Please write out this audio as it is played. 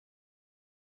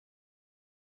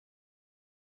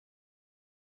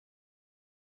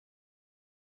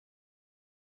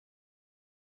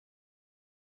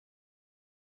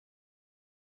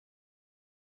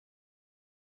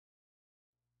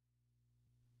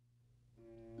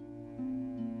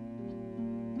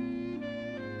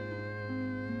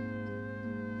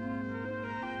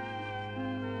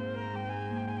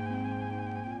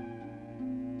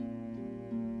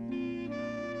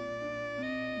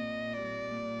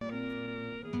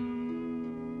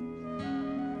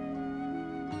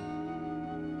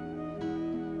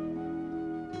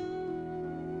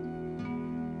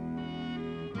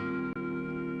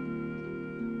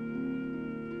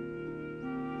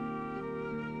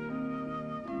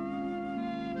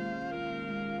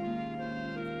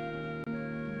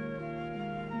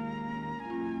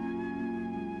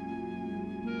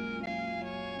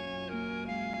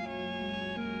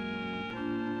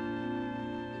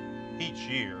Each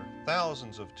year,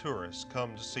 thousands of tourists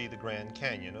come to see the Grand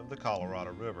Canyon of the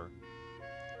Colorado River.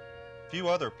 Few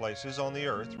other places on the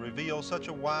Earth reveal such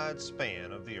a wide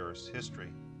span of the Earth's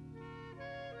history.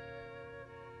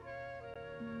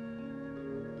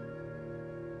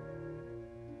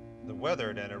 The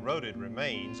weathered and eroded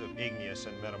remains of igneous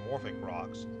and metamorphic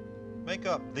rocks make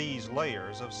up these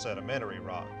layers of sedimentary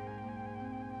rock.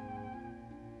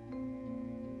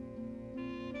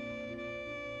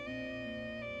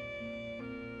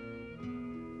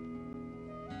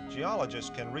 Geologists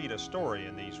can read a story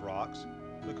in these rocks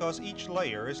because each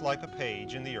layer is like a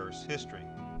page in the Earth's history.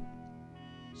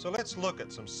 So let's look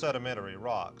at some sedimentary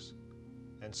rocks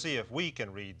and see if we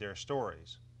can read their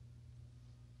stories.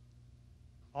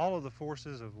 All of the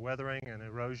forces of weathering and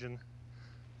erosion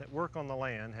that work on the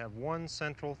land have one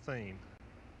central theme: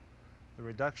 the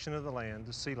reduction of the land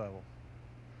to sea level.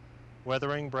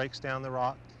 Weathering breaks down the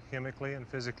rock chemically and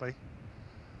physically.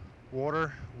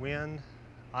 Water, wind,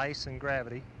 ice, and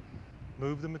gravity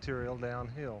move the material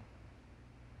downhill.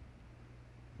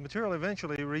 The material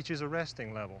eventually reaches a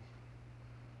resting level.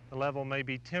 The level may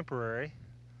be temporary,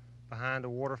 behind a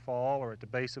waterfall or at the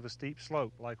base of a steep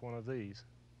slope like one of these.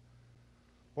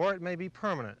 Or it may be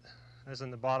permanent, as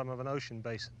in the bottom of an ocean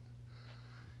basin.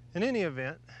 In any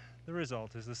event, the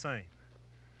result is the same.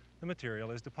 The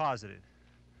material is deposited.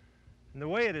 And the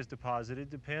way it is deposited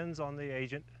depends on the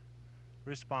agent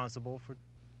responsible for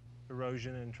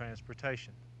erosion and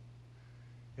transportation.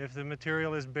 If the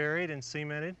material is buried and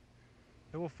cemented,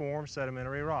 it will form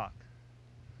sedimentary rock.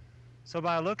 So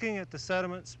by looking at the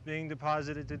sediments being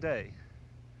deposited today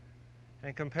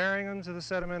and comparing them to the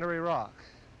sedimentary rock,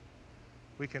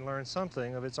 we can learn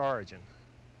something of its origin.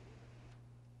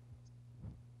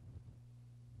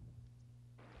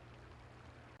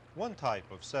 One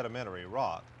type of sedimentary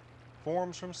rock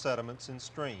forms from sediments in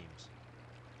streams.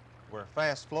 Where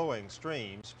fast-flowing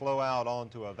streams flow out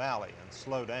onto a valley and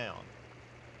slow down,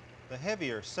 the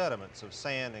heavier sediments of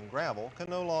sand and gravel can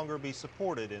no longer be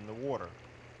supported in the water,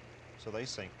 so they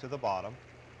sink to the bottom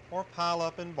or pile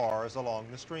up in bars along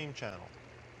the stream channel.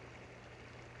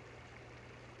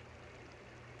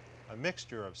 A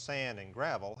mixture of sand and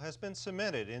gravel has been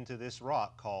cemented into this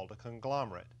rock called a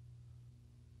conglomerate.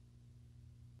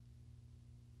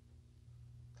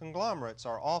 Conglomerates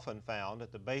are often found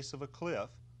at the base of a cliff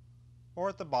or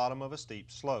at the bottom of a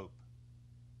steep slope.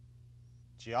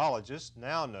 Geologists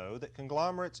now know that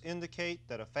conglomerates indicate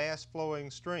that a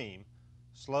fast-flowing stream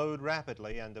slowed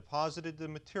rapidly and deposited the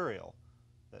material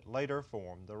that later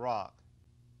formed the rock.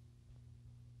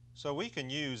 So we can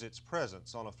use its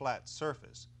presence on a flat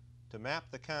surface to map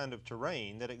the kind of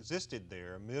terrain that existed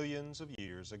there millions of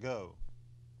years ago.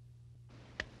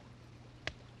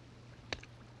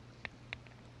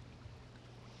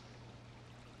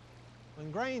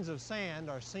 When grains of sand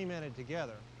are cemented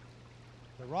together,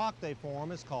 the rock they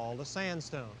form is called a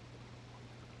sandstone.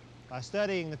 By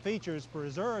studying the features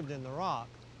preserved in the rock,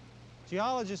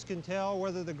 geologists can tell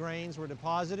whether the grains were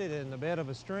deposited in the bed of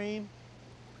a stream,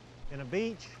 in a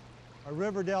beach, a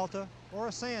river delta, or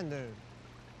a sand dune.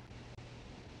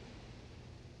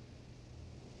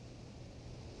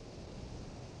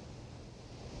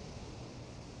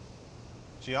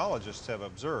 Geologists have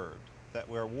observed that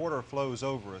where water flows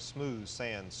over a smooth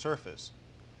sand surface,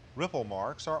 ripple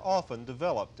marks are often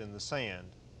developed in the sand.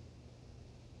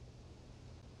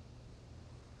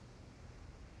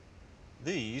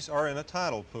 These are in a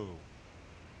tidal pool.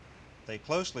 They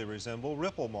closely resemble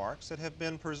ripple marks that have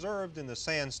been preserved in the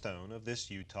sandstone of this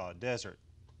Utah desert.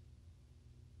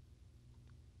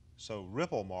 So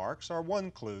ripple marks are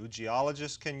one clue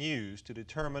geologists can use to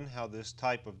determine how this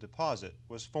type of deposit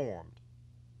was formed.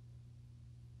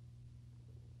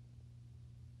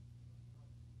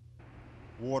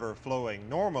 Water flowing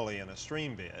normally in a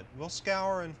stream bed will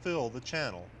scour and fill the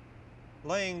channel,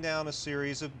 laying down a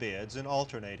series of beds in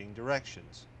alternating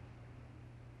directions.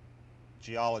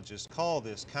 Geologists call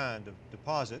this kind of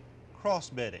deposit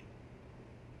cross-bedding.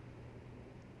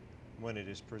 When it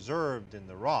is preserved in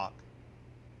the rock,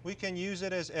 we can use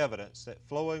it as evidence that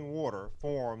flowing water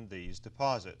formed these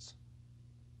deposits.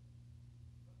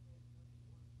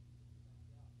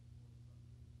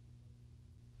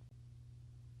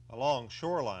 Along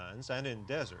shorelines and in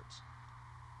deserts,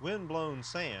 wind-blown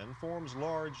sand forms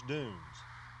large dunes.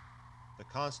 The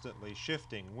constantly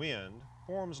shifting wind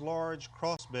forms large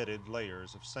cross-bedded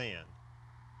layers of sand.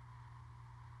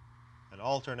 An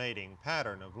alternating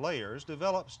pattern of layers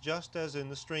develops just as in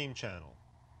the stream channel.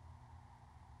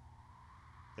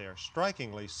 They are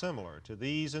strikingly similar to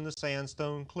these in the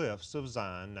sandstone cliffs of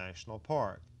Zion National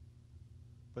Park.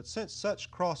 But since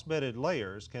such cross-bedded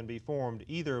layers can be formed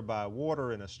either by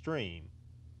water in a stream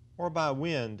or by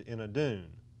wind in a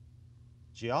dune.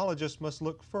 Geologists must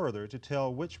look further to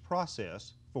tell which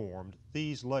process formed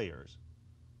these layers.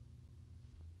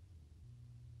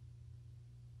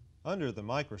 Under the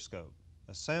microscope,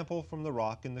 a sample from the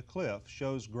rock in the cliff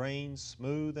shows grains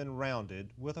smooth and rounded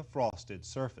with a frosted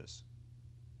surface.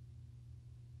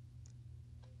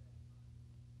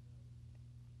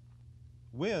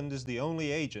 Wind is the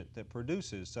only agent that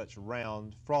produces such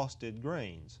round, frosted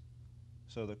grains,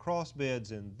 so the cross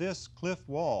beds in this cliff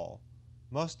wall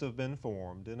must have been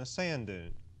formed in a sand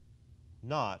dune,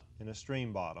 not in a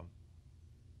stream bottom.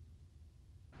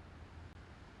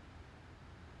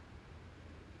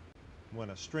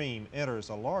 When a stream enters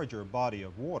a larger body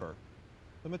of water,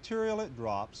 the material it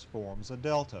drops forms a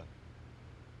delta.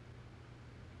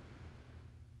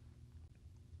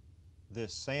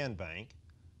 This sandbank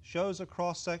shows a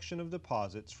cross-section of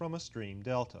deposits from a stream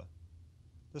delta.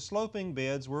 The sloping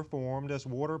beds were formed as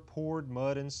water poured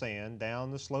mud and sand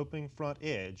down the sloping front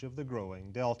edge of the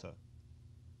growing delta.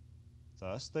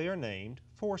 Thus they are named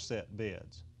foreset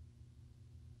beds.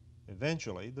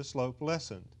 Eventually the slope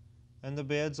lessened, and the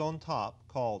beds on top,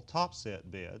 called topset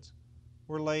beds,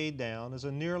 were laid down as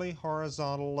a nearly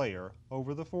horizontal layer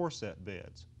over the foreset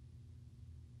beds.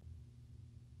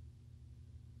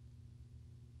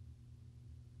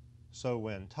 So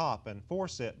when top and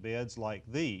foreset beds like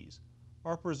these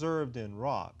are preserved in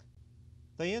rock,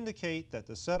 they indicate that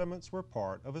the sediments were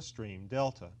part of a stream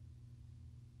delta.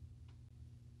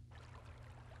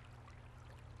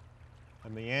 A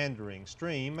meandering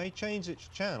stream may change its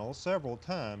channel several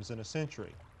times in a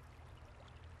century.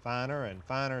 Finer and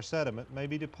finer sediment may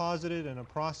be deposited in a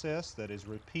process that is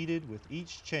repeated with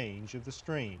each change of the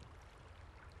stream.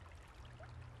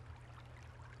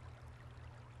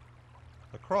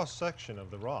 A cross-section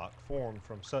of the rock formed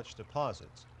from such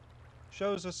deposits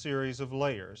shows a series of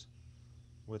layers,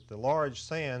 with the large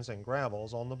sands and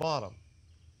gravels on the bottom.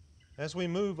 As we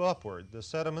move upward, the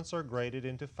sediments are graded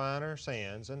into finer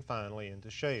sands and finally into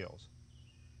shales.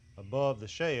 Above the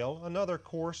shale, another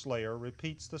coarse layer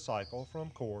repeats the cycle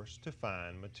from coarse to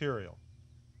fine material.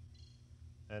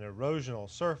 An erosional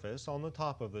surface on the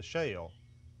top of the shale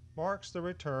marks the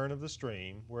return of the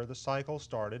stream where the cycle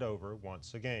started over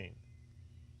once again.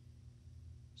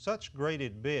 Such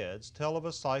graded beds tell of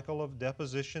a cycle of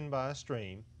deposition by a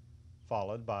stream,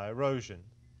 followed by erosion.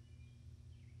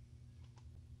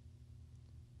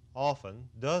 Often,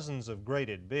 dozens of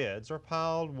graded beds are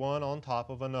piled one on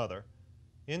top of another,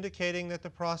 indicating that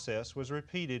the process was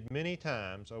repeated many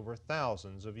times over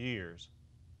thousands of years.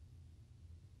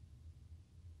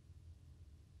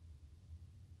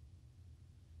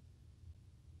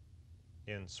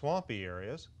 In swampy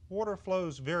areas, water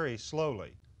flows very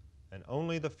slowly, and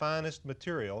only the finest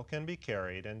material can be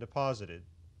carried and deposited.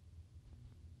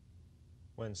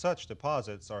 When such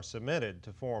deposits are cemented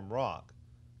to form rock,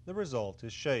 the result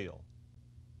is shale.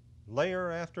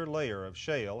 Layer after layer of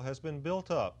shale has been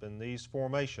built up in these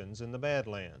formations in the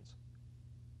Badlands.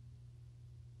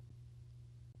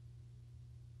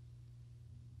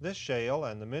 This shale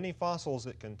and the many fossils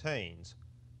it contains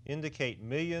indicate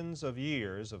millions of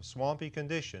years of swampy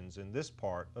conditions in this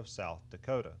part of South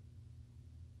Dakota.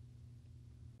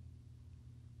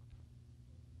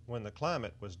 When the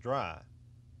climate was dry,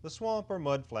 the swamp or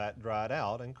mudflat dried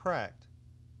out and cracked.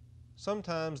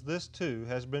 Sometimes this too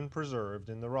has been preserved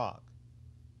in the rock.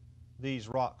 These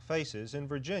rock faces in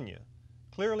Virginia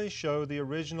clearly show the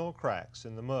original cracks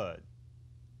in the mud.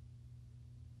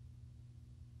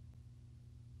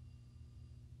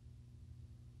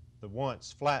 The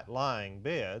once flat-lying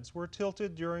beds were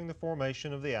tilted during the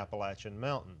formation of the Appalachian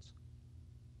Mountains.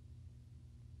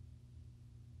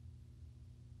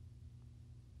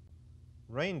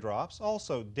 Raindrops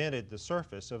also dented the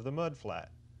surface of the mudflat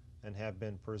and have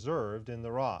been preserved in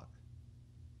the rock.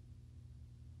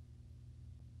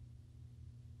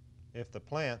 If the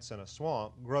plants in a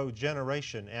swamp grow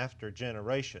generation after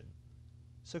generation,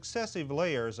 successive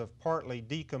layers of partly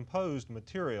decomposed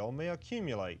material may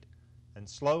accumulate and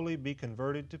slowly be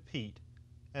converted to peat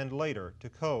and later to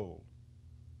coal.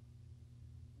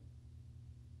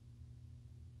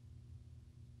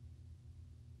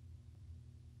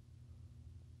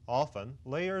 Often,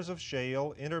 layers of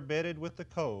shale interbedded with the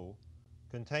coal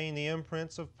contain the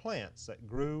imprints of plants that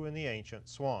grew in the ancient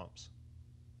swamps.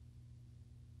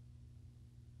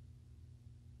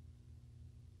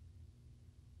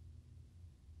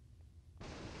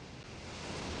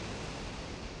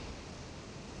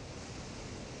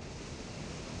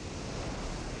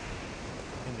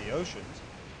 In the oceans,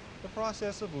 the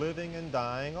process of living and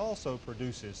dying also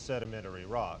produces sedimentary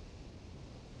rock.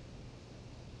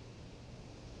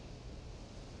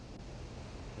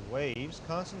 The Waves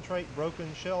concentrate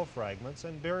broken shell fragments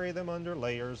and bury them under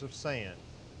layers of sand.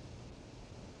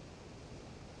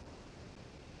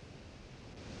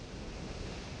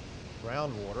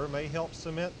 Groundwater may help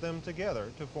cement them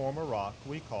together to form a rock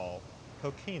we call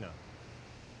Coquina.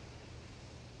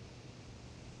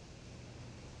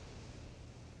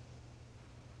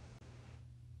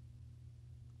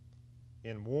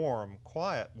 In warm,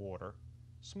 quiet water,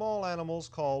 small animals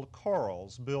called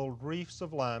corals build reefs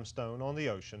of limestone on the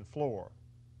ocean floor.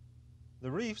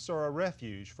 The reefs are a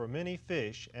refuge for many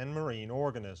fish and marine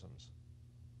organisms.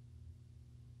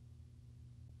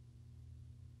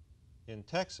 In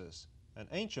Texas, an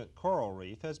ancient coral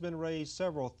reef has been raised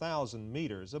several thousand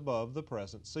meters above the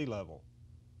present sea level,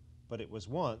 but it was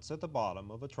once at the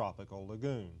bottom of a tropical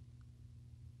lagoon.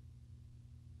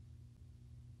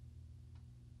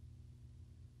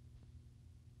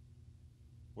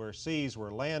 Where seas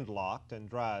were landlocked and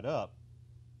dried up,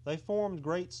 they formed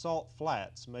great salt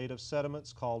flats made of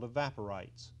sediments called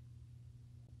evaporites.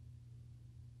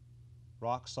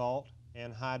 Rock salt,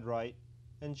 anhydrite,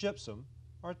 and gypsum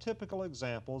are typical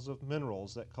examples of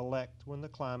minerals that collect when the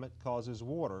climate causes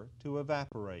water to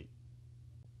evaporate.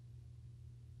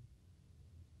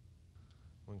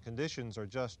 When conditions are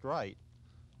just right,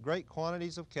 great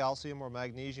quantities of calcium or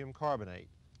magnesium carbonate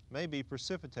may be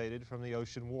precipitated from the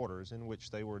ocean waters in which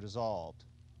they were dissolved.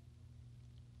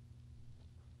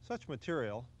 Such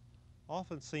material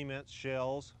often cements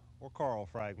shells or coral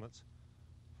fragments,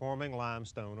 forming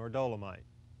limestone or dolomite.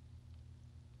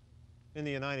 In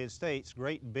the United States,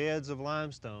 great beds of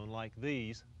limestone like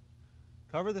these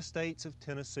cover the states of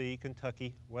Tennessee,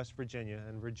 Kentucky, West Virginia,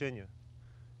 and Virginia,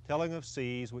 telling of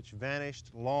seas which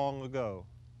vanished long ago.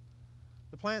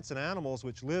 The plants and animals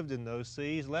which lived in those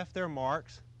seas left their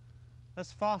marks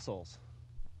as fossils.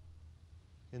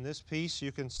 In this piece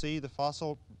you can see the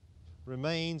fossil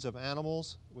remains of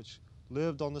animals which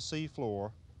lived on the sea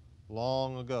floor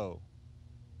long ago.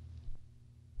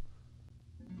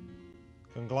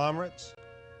 Conglomerates,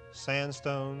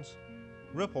 sandstones,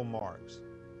 ripple marks,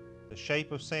 the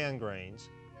shape of sand grains,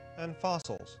 and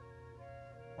fossils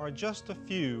are just a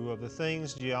few of the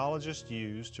things geologists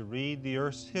use to read the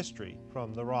Earth's history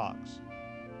from the rocks.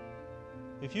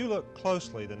 If you look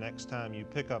closely the next time you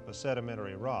pick up a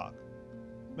sedimentary rock,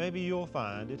 maybe you'll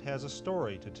find it has a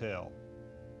story to tell.